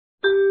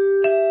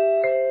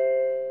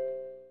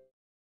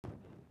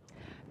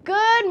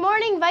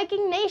morning,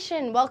 Viking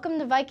Nation! Welcome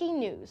to Viking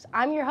News.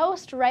 I'm your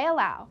host, Rhea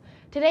Lau.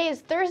 Today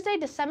is Thursday,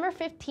 December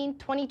 15,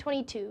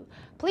 2022.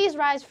 Please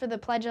rise for the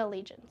Pledge of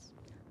Allegiance.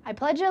 I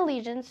pledge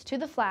allegiance to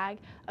the flag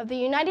of the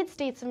United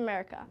States of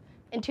America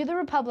and to the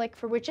republic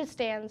for which it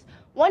stands,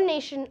 one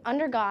nation,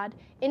 under God,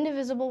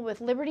 indivisible, with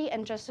liberty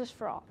and justice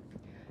for all.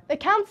 The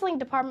Counseling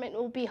Department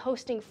will be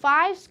hosting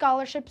 5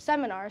 scholarship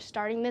seminars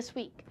starting this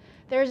week.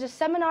 There is a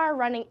seminar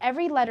running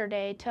every letter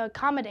day to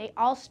accommodate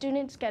all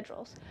student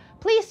schedules.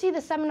 Please see the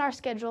seminar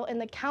schedule in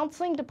the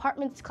Counseling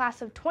Department's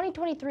Class of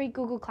 2023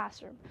 Google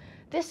Classroom.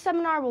 This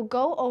seminar will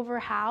go over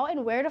how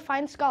and where to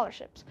find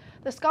scholarships,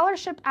 the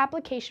scholarship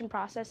application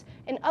process,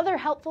 and other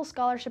helpful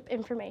scholarship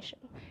information.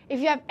 If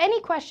you have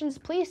any questions,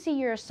 please see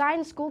your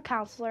assigned school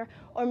counselor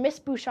or Miss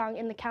Bouchong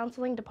in the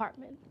Counseling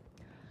Department.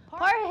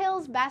 Parr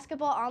Hill's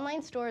basketball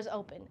online store is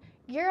open.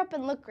 Gear up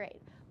and look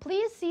great.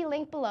 Please see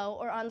link below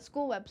or on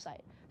school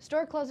website.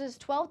 Store closes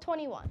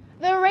 12/21.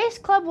 The Race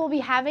Club will be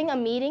having a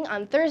meeting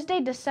on Thursday,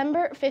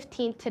 December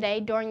 15th today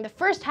during the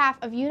first half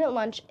of unit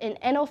lunch in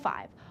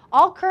N05.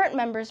 All current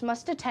members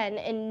must attend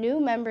and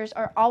new members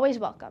are always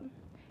welcome.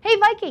 Hey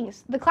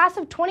Vikings! The class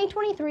of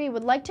 2023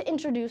 would like to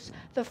introduce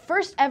the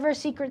first ever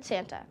Secret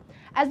Santa.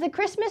 As the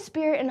Christmas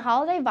spirit and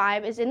holiday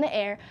vibe is in the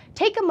air,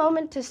 take a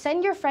moment to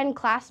send your friend,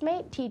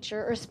 classmate,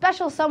 teacher, or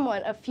special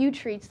someone a few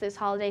treats this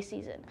holiday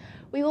season.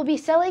 We will be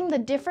selling the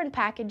different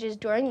packages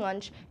during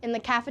lunch in the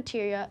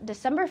cafeteria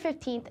December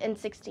 15th and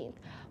 16th.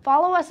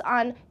 Follow us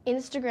on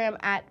Instagram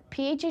at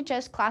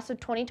PHHS Class of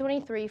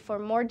 2023 for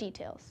more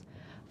details.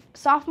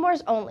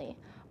 Sophomores only.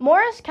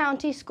 Morris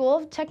County School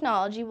of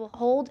Technology will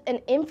hold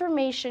an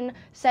information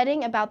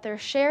setting about their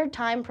shared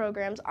time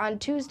programs on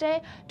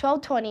Tuesday,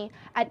 12/20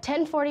 at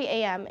 10:40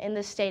 a.m. in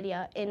the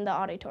stadia in the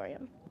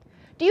auditorium.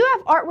 Do you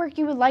have artwork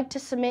you would like to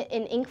submit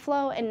in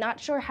InkFlow and not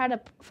sure how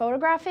to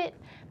photograph it?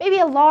 Maybe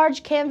a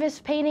large canvas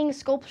painting,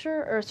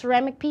 sculpture, or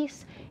ceramic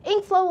piece?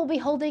 InkFlow will be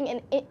holding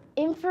an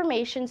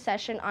information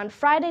session on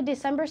Friday,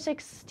 December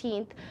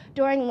 16th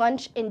during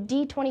lunch in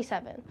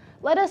D27.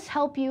 Let us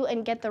help you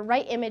and get the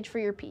right image for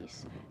your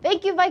piece.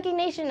 Thank you, Viking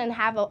Nation, and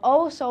have a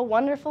oh so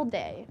wonderful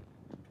day.